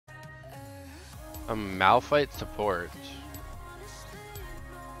A Malphite support.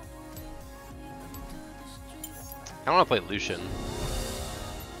 I want to play Lucian.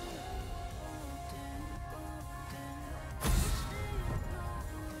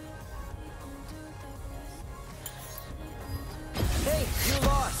 Hey, you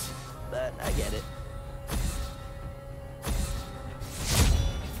lost, but I get it.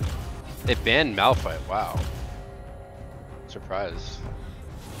 They banned Malphite. Wow. Surprise.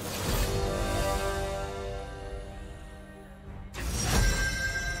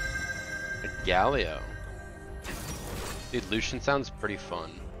 A Galio. Dude, Lucian sounds pretty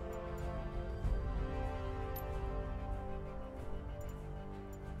fun.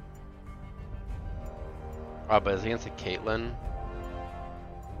 Oh, but it's against a Caitlyn.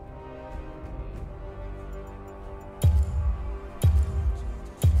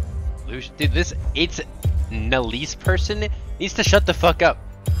 Lucian, dude, this Nalise person needs to shut the fuck up.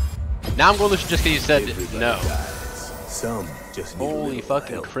 Now I'm going Lucian just because you said Everybody no. dies. Some just need a Holy little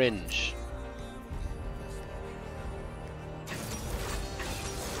fucking help. cringe.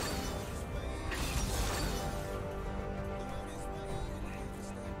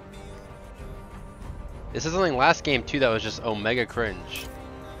 This is something last game too that was just omega cringe.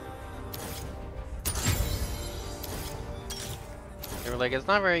 They were like, it's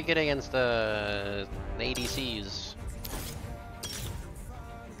not very good against the ADCs.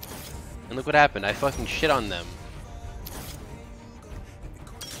 And look what happened, I fucking shit on them.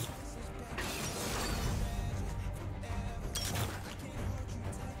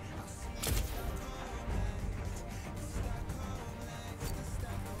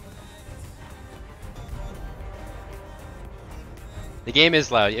 The game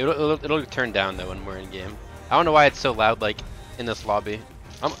is loud. It'll turn down though when we're in game. I don't know why it's so loud like in this lobby.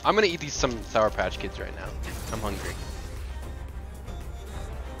 I'm gonna eat some Sour Patch Kids right now. I'm hungry.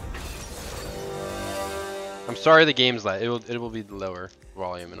 I'm sorry the game's loud. It will be lower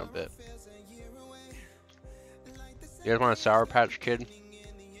volume in a bit. You guys want a Sour Patch Kid?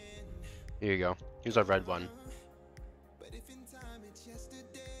 Here you go. Here's our red one.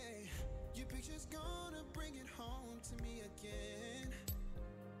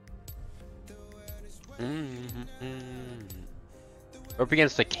 We're up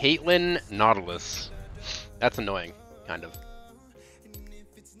against a Caitlyn Nautilus. That's annoying, kind of.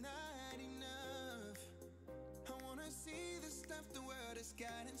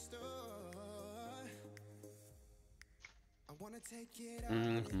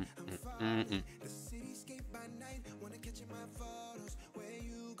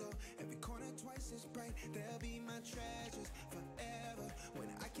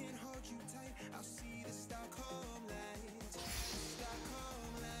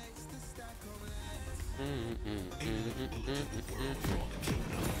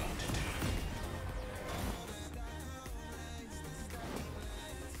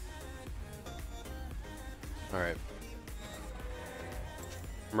 Alright.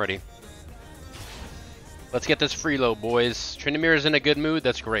 I'm ready. Let's get this freelo, boys. Tryndamere is in a good mood,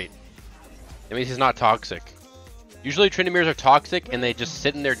 that's great. That means he's not toxic. Usually Tryndameres are toxic and they just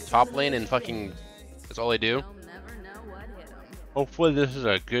sit in their top lane and fucking... that's all they do. Hopefully this is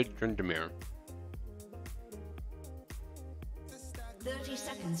a good Tryndamere. 30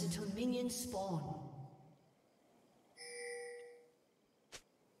 seconds until minions spawn.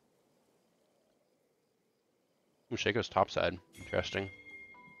 Ooh, Shaco's topside. Interesting.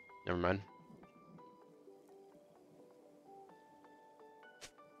 Never mind.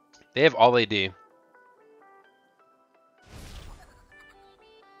 They have all AD.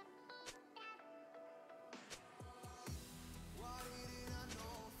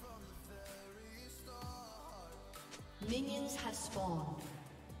 Minions have spawned.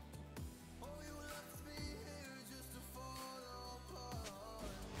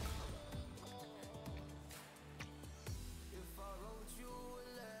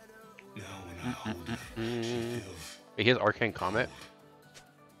 Wait, he has Arcane Comet?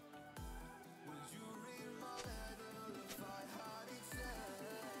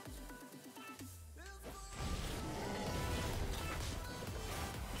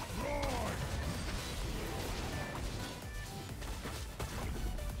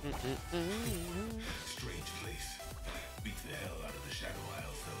 Strange place. Beats the hell out of the Shadow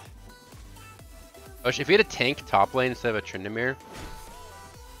Isles, though. Oh, if he had a tank top lane instead of a Tryndamere,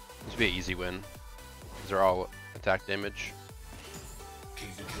 this would be an easy win. Because they're all attack damage.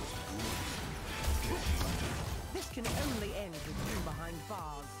 This can only end with you behind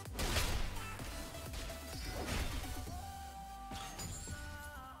bars.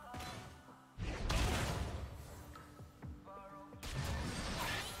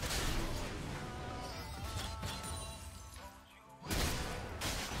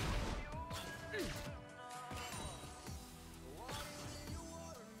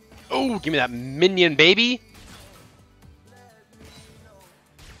 Oh, give me that minion, baby.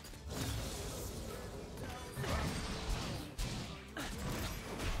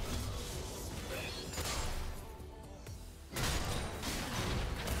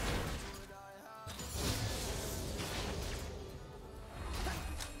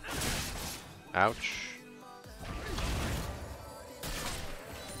 Ouch.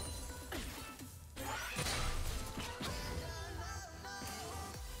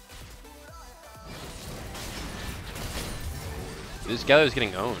 This guy is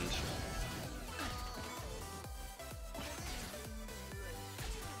getting owned.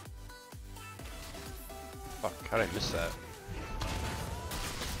 Fuck, how did I miss that?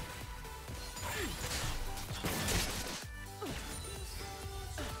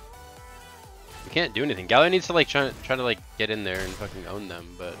 We can't do anything. Galio needs to like try to like get in there and fucking own them,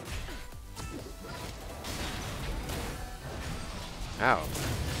 but ow.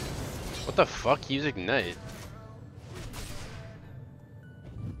 What the fuck? Use Ignite.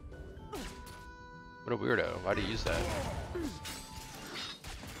 What a weirdo. Why do you use that?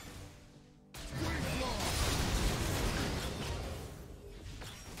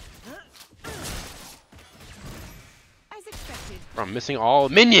 As expected. Bro, I'm missing all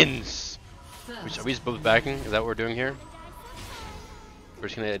minions! Are we just both backing? Is that what we're doing here? We're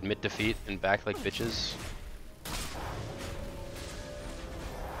just gonna admit defeat and back like bitches?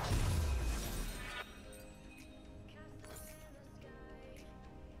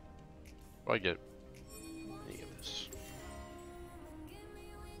 What do I get? Let me get this.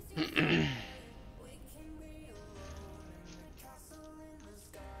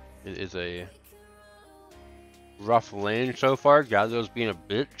 It is a rough lane so far. Galio's being a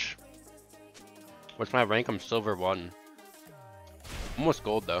bitch. What's my rank? I'm silver 1. Almost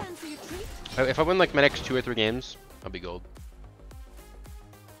gold though. Fancy a treat? If I win like my next 2 or 3 games, I'll be gold.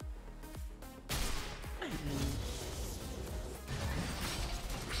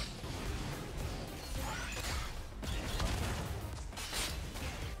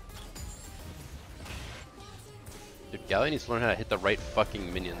 Dude, Galio needs to learn how to hit the right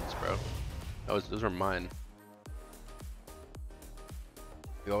fucking minions, bro. Those are mine.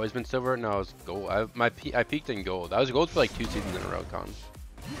 You always been silver? No, I was gold. I peaked in gold. I was gold for like 2 seasons in a row, Con.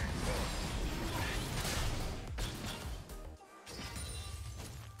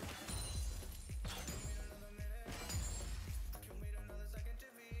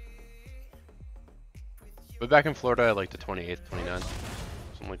 But back in Florida, I like the 28th, 29th,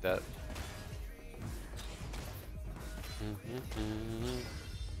 something like that.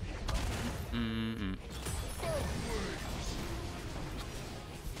 Mm-hmm.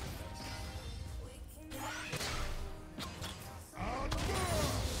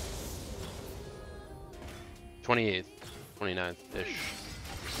 28th, 29th-ish.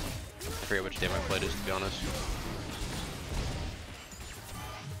 I forget which day my flight is, to be honest.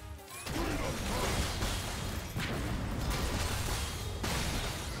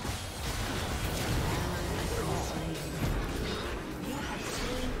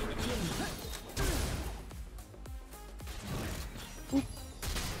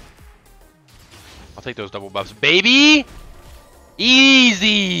 I'll take those double buffs, baby!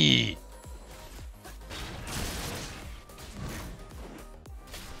 Easy!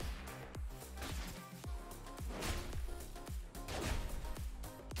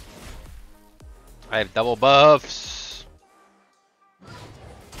 I have double buffs.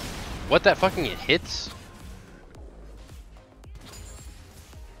 What, that fucking hits?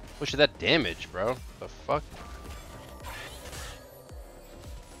 What should that damage, bro? The fuck?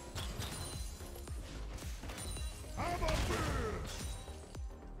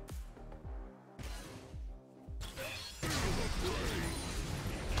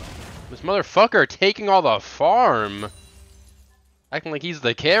 This motherfucker taking all the farm. Acting like he's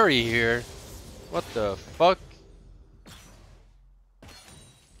the carry here. What the fuck?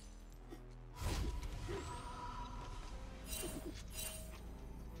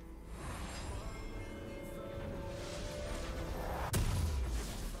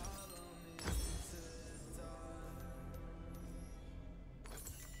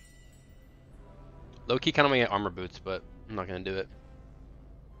 Low-key kind of want to get armor boots, but I'm not gonna do it.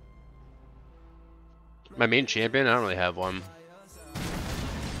 My main champion? I don't really have one.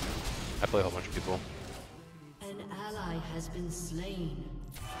 I play a whole bunch of people. An ally has been slain.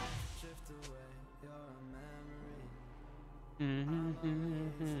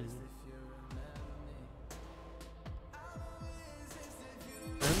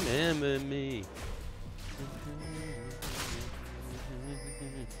 Remember me.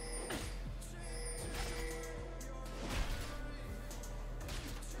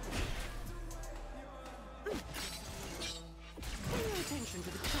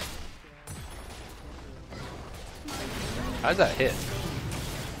 How'd that hit?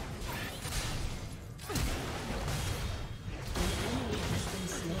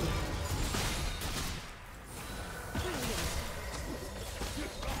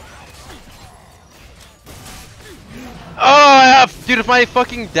 Oh, dude, if my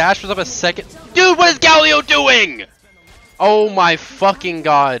fucking dash was up a second. Dude, what is Galio doing? Oh my fucking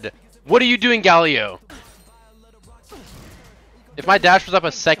god. What are you doing, Galio? If my dash was up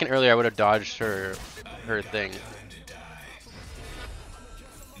a second earlier, I would have dodged her thing.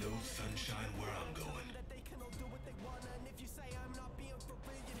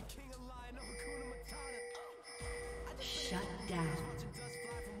 Shut down.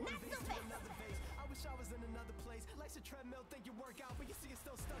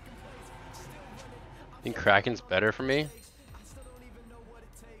 I think Kraken's better for me.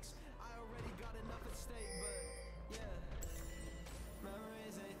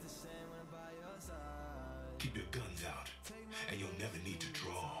 Keep your guns out, and you'll never need to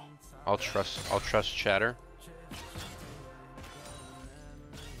draw. I'll trust Chatter.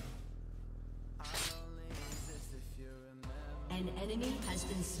 An enemy has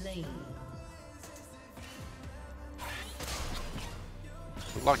been slain.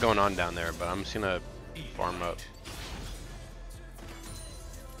 A lot going on down there, but I'm just gonna farm up.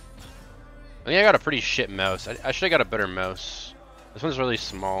 I think I got a pretty shit mouse. I should have got a better mouse. This one's really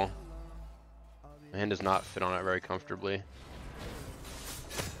small. My hand does not fit on it very comfortably.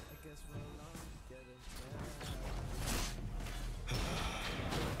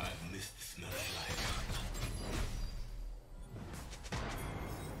 I've missed the smell of life.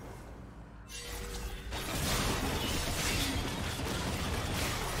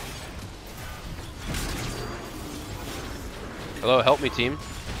 Hello, help me, team.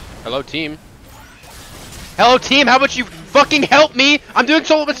 Hello, team. Hello, team. How about you fucking help me? I'm doing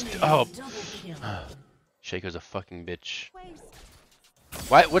so much. Oh, Shaco's a fucking bitch.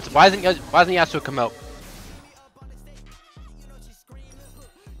 Why isn't Yasuo come out?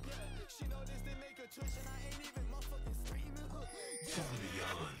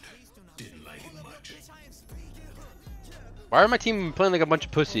 Why are my team playing like a bunch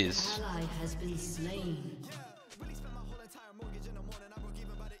of pussies? Ally has been slain.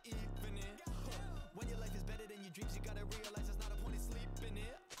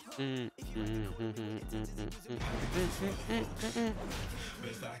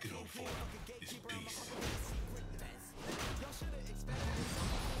 Best I can hope for is peace.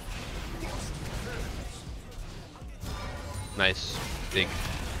 Nice. Big.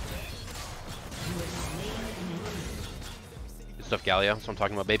 Good stuff, Galio. That's what I'm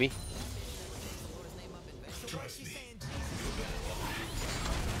talking about, baby. Trust me.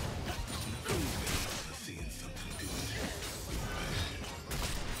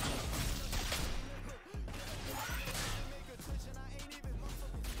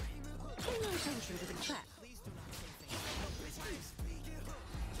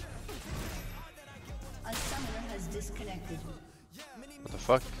 A summoner has disconnected. What the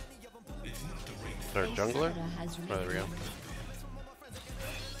fuck? Is there a jungler? Has Oh, there we go.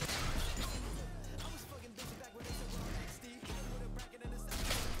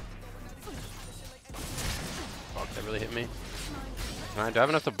 Fuck, that really hit me. Do I have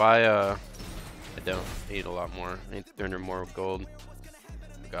enough to buy, I don't. I need a lot more. I need 300 more gold.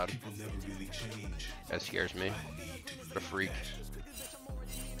 God. People never really change. That scares me. What a freak.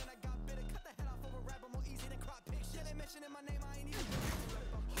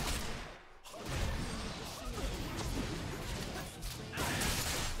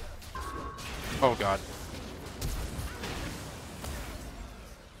 Oh god.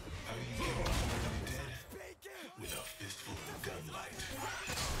 How do you kill somebody dead? With a fistful of gunlight.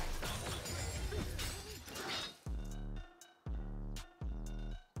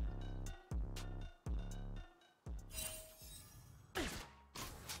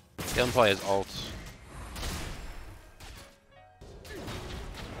 Kill him play his ult.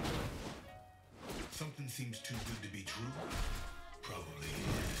 Something seems too good to be true. Probably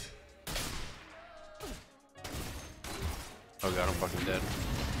is. Oh god, I'm fucking dead.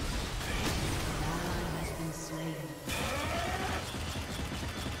 has been slain.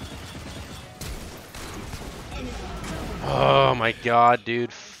 Oh my god,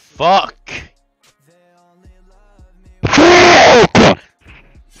 dude. Fuck!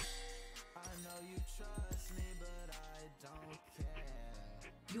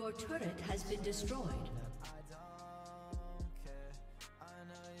 Your turret has been destroyed.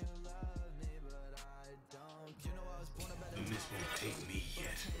 The mist won't take me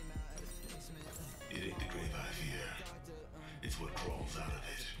yet. It ain't the grave I fear. It's what crawls out of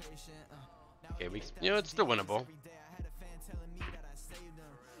it. Okay, you know, it's still winnable.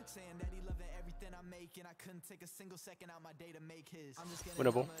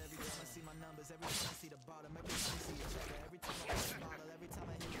 Winnable.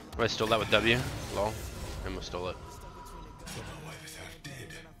 Oh, I stole that with W. Lol. I almost stole it. But my wife is half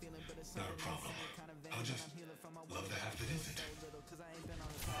dead. Not a problem. I'll just love the half that isn't.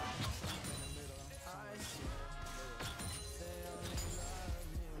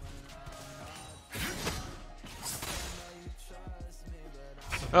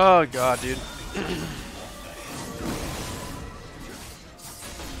 Oh god, dude.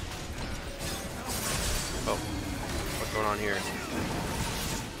 Oh, what's going on here?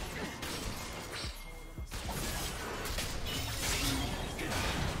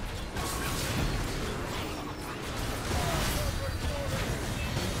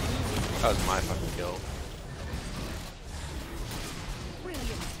 That was my fucking kill.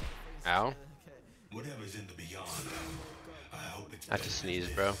 Ow. Whatever's in the beyond, I hope it's I have to sneeze,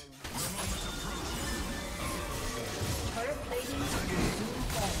 bro.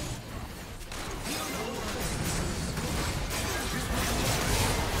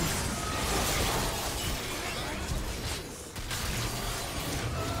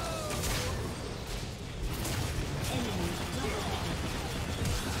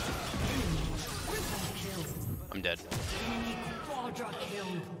 I'm dead.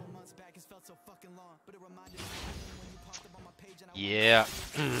 Yeah.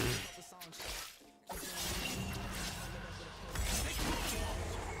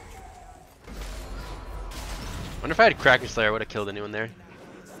 Wonder if I had Kraken Slayer, I would have killed anyone there.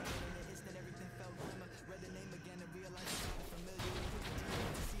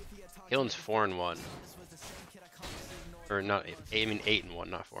 Kalen's 4-1. Or not, I mean 8-1,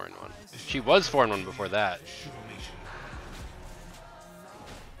 not 4-1. She was 4-1 before that.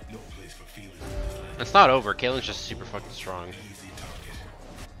 no place for feelings. It's not over. Kalen's just super fucking strong.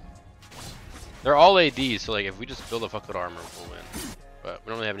 They're all ADs, so like if we just build a fuckload of armor, we'll win. But we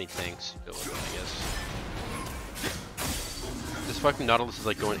don't really have any tanks to build with them, I guess. This fucking Nautilus is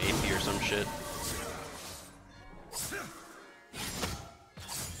like going AP or some shit.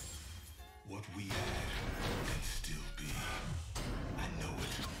 What we had can still be. I know it.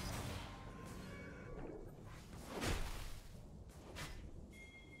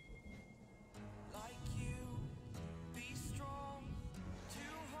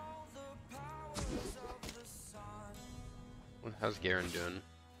 How's Garen doing?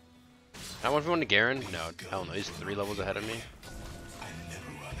 I want everyone to Garen? No, hell no. He's 3 levels ahead of me. I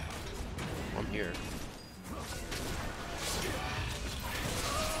never run out. I'm here.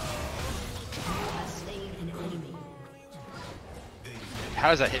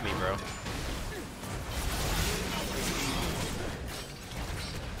 How does that hit me, bro?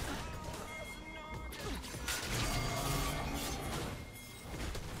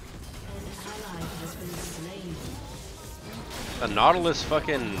 The Nautilus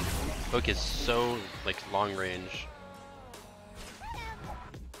fucking hook is so like long range.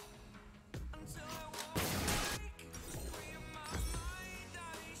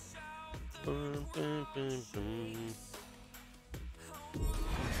 Where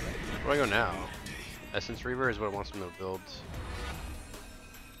do I go now? Essence Reaver is what it wants me to build.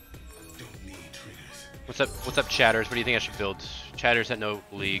 Don't need triggers. What's up, chatters? What do you think I should build? Chatters that know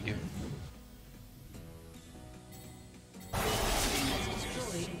League.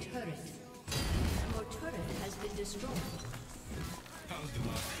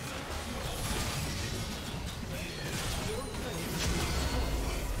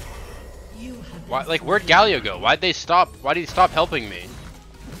 Why, like, where'd Galio go? Why'd they stop? Why did he stop helping me?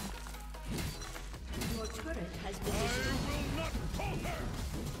 Your turret has been destroyed.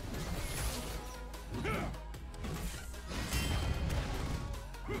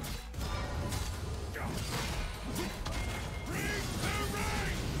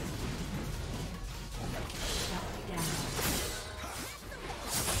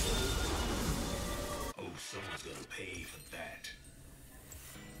 Oh, someone's gonna pay for that.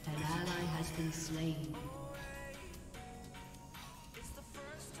 An ally has been slain.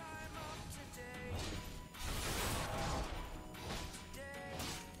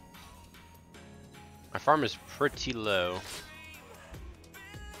 My farm is pretty low.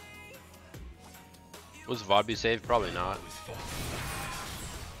 Was VOD be saved? Probably not.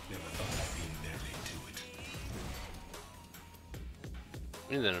 Never thought I'd be married to it.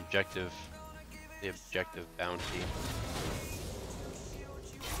 We need an objective. The objective bounty.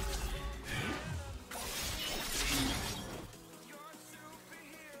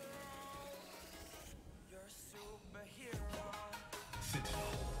 Sentinel.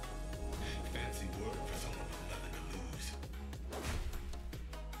 Fancy word for someone with nothing to lose.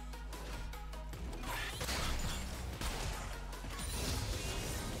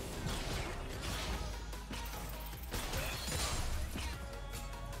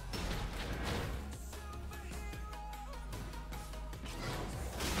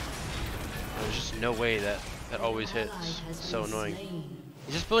 no way that always hits. It's so annoying.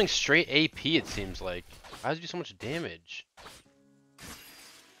 He's just building straight AP, it seems like. Why does he do so much damage?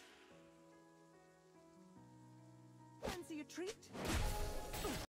 Fancy a treat?